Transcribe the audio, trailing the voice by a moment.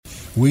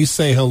we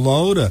say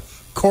hello to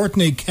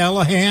Courtney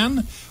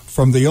Callahan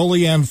from the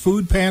Olean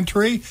Food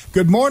Pantry.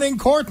 Good morning,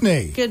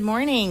 Courtney. Good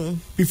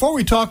morning. Before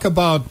we talk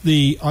about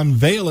the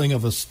unveiling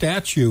of a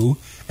statue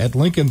at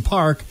Lincoln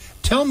Park,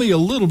 tell me a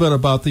little bit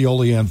about the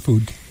Olean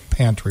Food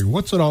Pantry.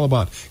 What's it all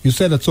about? You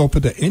said it's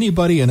open to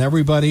anybody and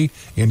everybody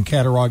in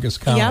Cattaraugus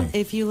County. Yep,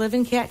 if you live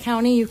in Cat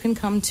County, you can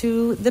come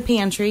to the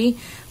pantry.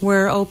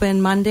 We're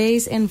open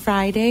Mondays and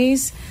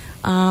Fridays.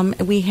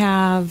 We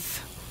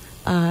have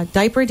a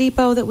diaper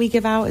depot that we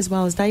give out, as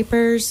well as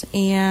diapers,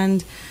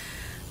 and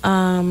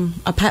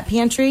a pet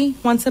pantry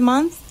once a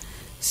month.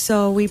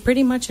 So we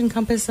pretty much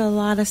encompass a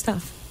lot of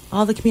stuff,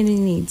 all the community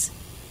needs.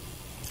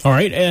 All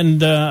right,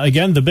 and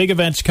again, the big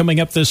event's coming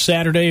up this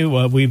Saturday.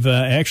 We've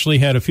actually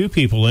had a few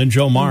people in.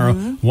 Joe Morrow,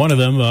 one of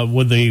them,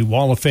 with the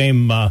Wall of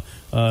Fame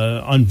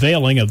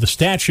unveiling of the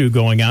statue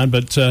going on.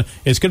 But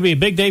it's going to be a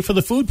big day for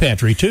the food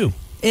pantry, too.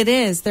 It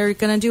is. They're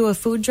going to do a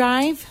food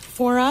drive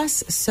for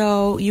us,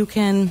 so you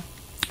can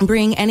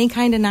bring any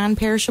kind of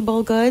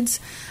non-perishable goods.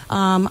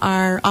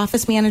 Our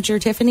office manager,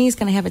 Tiffany, is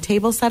going to have a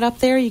table set up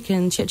there. You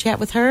can chit-chat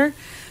with her.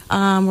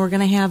 We're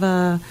going to have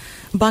a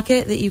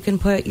bucket that you can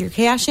put your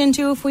cash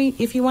into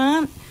if you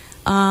want.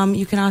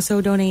 You can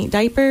also donate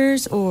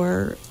diapers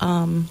or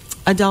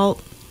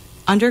adult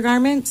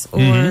undergarments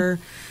or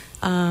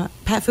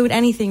pet food,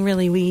 anything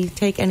really. We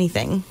take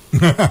anything.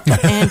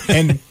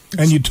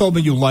 And you told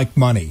me you like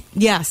money.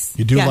 Yes.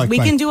 You do like we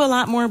money. can do a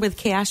lot more with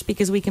cash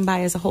because we can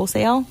buy as a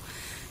wholesale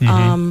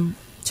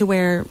to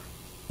where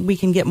we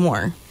can get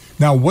more.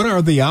 Now, what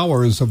are the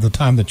hours of the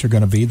time that you're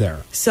going to be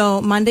there?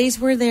 So Mondays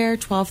we're there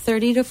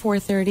 12:30 to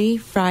 4:30,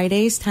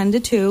 Fridays 10 to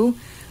 2.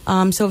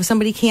 So if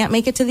somebody can't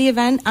make it to the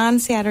event on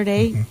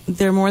Saturday,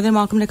 they're more than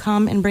welcome to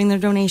come and bring their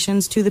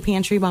donations to the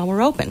pantry while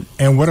we're open.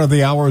 And what are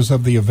the hours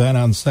of the event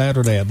on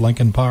Saturday at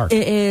Lincoln Park?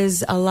 It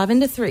is 11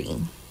 to 3.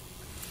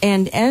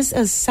 And as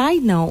a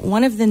side note,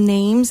 one of the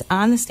names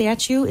on the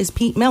statue is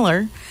Pete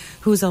Miller,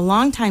 who's a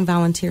longtime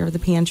volunteer of the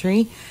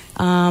pantry.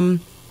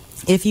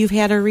 If you've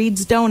had a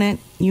Reed's Donut,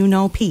 you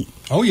know Pete.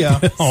 Oh, yeah.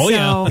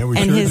 Yeah, we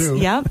and sure his do.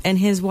 Yep, and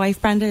his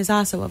wife Brenda is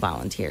also a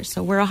volunteer.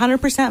 So we're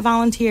 100%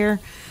 volunteer.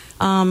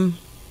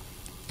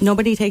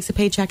 Nobody takes a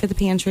paycheck at the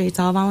pantry. It's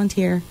all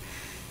volunteer.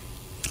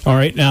 All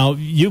right. Now,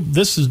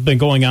 this has been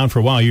going on for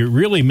a while. You're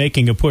really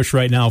making a push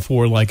right now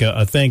for like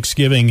a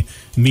Thanksgiving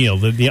meal,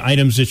 the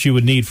items that you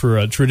would need for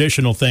a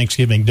traditional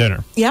Thanksgiving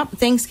dinner. Yep.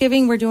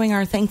 Thanksgiving, we're doing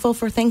our Thankful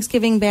for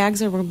Thanksgiving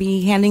bags, or we'll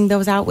be handing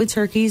those out with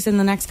turkeys in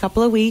the next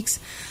couple of weeks.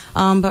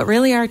 But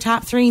really our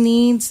top 3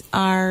 needs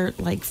are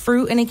like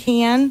fruit in a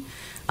can,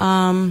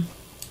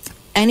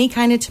 any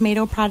kind of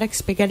tomato product,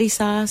 spaghetti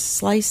sauce,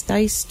 sliced,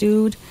 diced,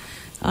 stewed,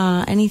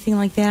 anything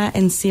like that,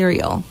 and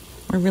cereal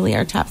are really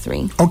our top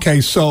 3.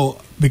 Okay, so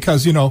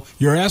because,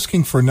 you're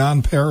asking for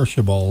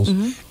non-perishables,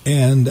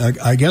 and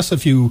I guess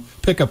if you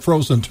pick up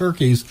frozen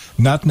turkeys,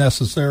 not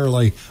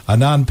necessarily a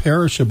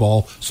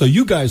non-perishable, so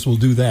you guys will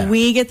do that.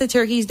 We get the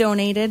turkeys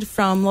donated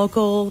from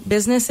local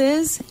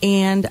businesses,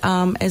 and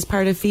as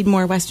part of Feed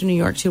More Western New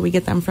York, too, we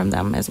get them from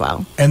them as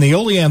well. And the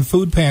Olean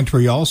Food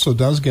Pantry also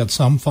does get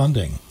some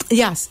funding.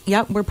 Yes,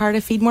 yep, we're part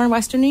of Feed More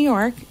Western New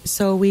York,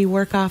 so we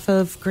work off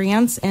of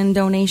grants and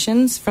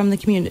donations from the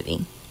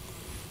community.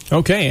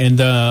 Okay, and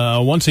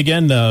once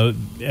again,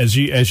 as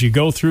you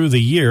go through the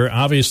year,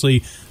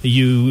 obviously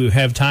you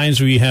have times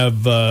where you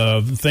have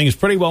things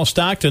pretty well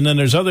stocked, and then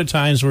there's other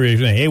times where you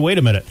say, hey, wait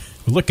a minute,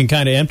 we're looking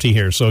kind of empty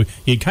here. So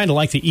you'd kind of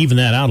like to even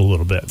that out a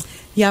little bit.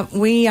 Yep,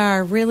 we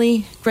are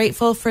really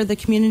grateful for the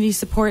community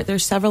support.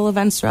 There's several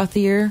events throughout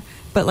the year,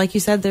 but like you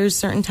said, there's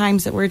certain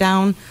times that we're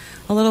down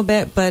a little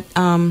bit, but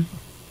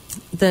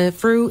the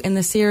fruit and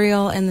the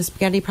cereal and the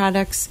spaghetti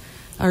products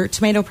or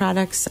tomato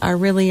products are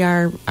really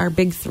our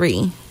big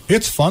 3.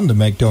 It's fun to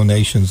make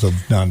donations of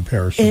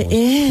non-perishables. It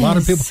is. A lot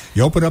of people,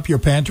 you open up your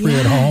pantry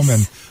at home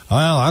and,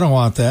 well, I don't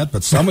want that,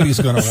 but somebody's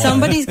going to want it.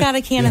 Somebody's got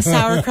a can of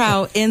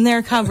sauerkraut in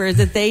their cupboard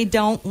that they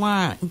don't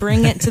want.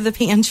 Bring it to the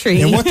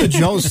pantry. And what did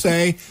Joe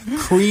say?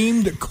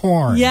 Creamed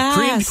corn. Yes.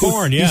 Creamed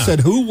corn, yeah. He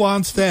said, who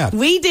wants that?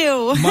 We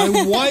do. My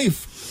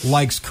wife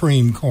likes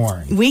creamed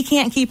corn. We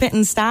can't keep it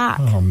in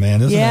stock. Oh,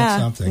 man, isn't that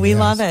something? We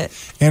love it.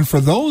 And for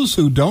those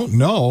who don't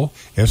know,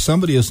 if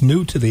somebody is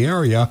new to the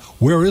area,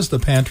 where is the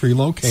pantry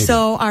located?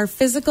 So our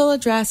physical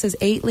address is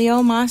 8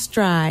 Leo Moss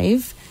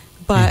Drive,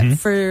 but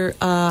for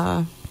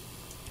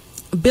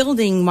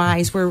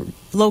building-wise, we're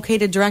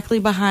located directly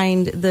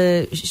behind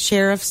the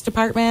Sheriff's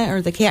Department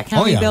or the Cat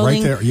County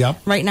building. Right there,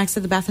 right next to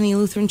the Bethany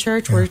Lutheran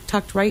Church. We're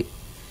tucked right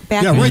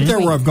back. Yeah, right there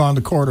where I've gone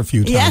to court a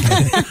few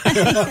times.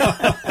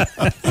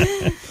 Yeah.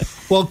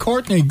 Well,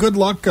 Courtney, good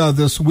luck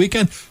this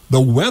weekend.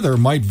 The weather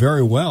might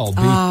very well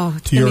be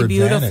to your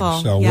advantage.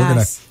 So we're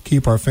going to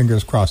keep our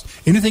fingers crossed.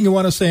 Anything you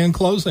want to say in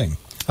closing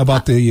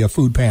about the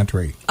food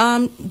pantry?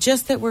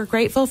 Just that we're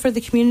grateful for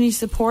the community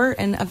support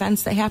and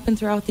events that happen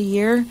throughout the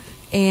year.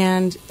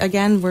 And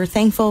again, we're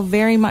thankful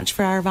very much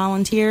for our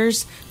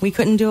volunteers. We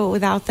couldn't do it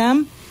without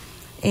them.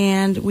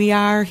 And we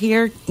are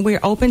here. We're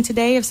open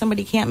today. If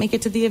somebody can't make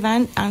it to the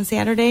event on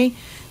Saturday,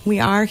 we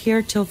are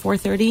here till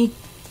 4:30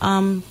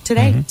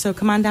 today. So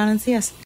come on down and see us.